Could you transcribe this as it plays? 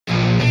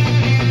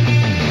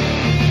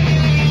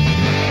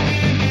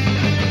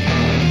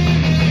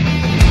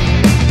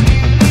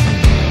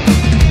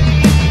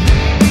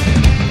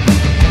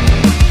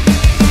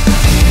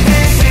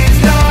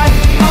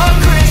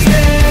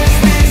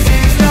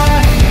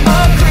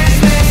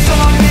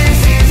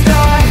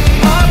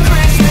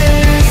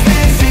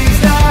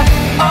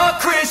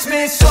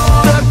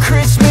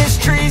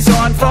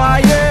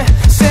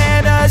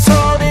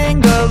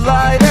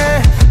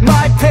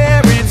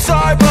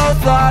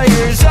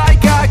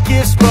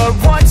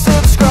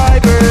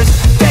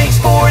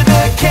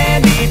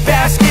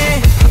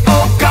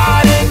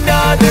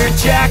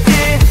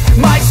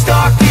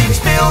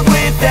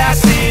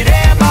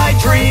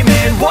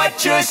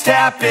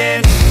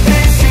happen.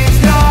 This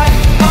is not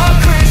a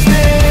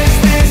Christmas.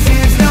 This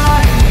is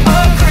not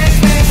a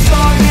Christmas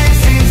song.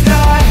 This is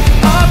not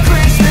a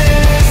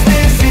Christmas.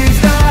 This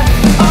is not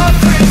a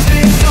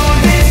Christmas song.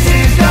 This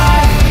is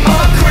not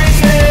a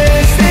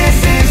Christmas. This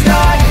is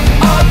not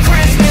a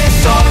Christmas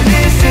song.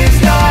 This is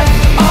not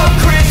a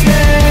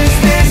Christmas.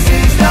 This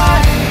is not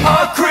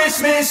a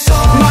Christmas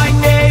song. My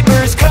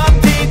neighbors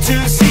compete to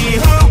see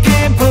who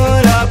can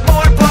put up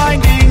more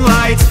blinding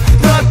lights.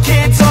 The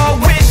kids all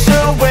wish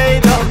away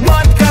the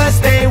month 'cause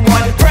they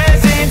want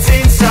presents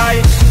in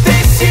sight.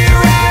 This year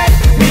had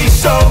me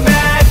so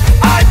mad.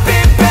 I've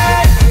been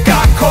bad,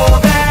 got coal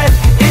that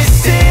is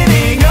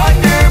sitting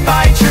under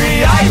my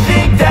tree. I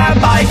think that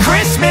my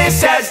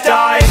Christmas has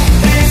died.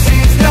 This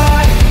is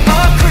not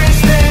a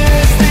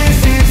Christmas. This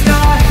is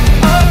not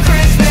a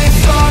Christmas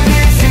song.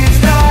 This is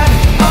not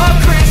a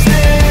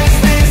Christmas.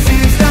 This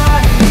is not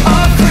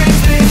a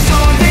Christmas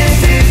song. This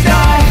is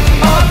not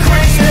a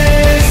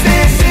Christmas.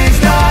 This is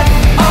not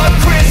a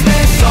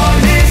Christmas song.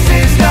 This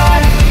is not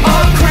a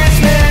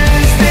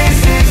Christmas. This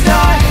is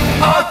not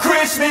a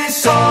Christmas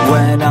song.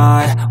 When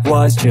I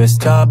was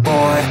just a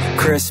boy,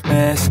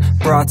 Christmas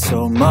brought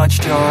so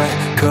much joy.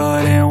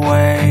 Couldn't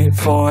wait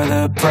for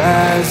the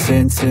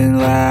presents and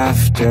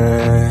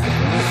laughter.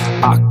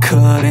 I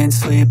couldn't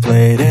sleep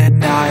late at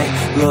night,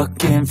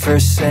 looking for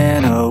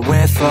Santa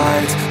with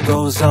lights.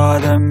 Those are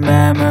the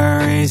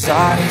memories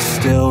I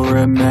still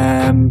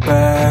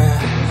remember.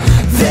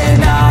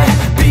 Then I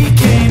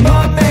became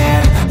a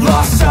man,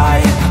 lost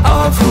sight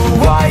of who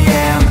I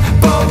am.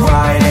 But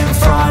right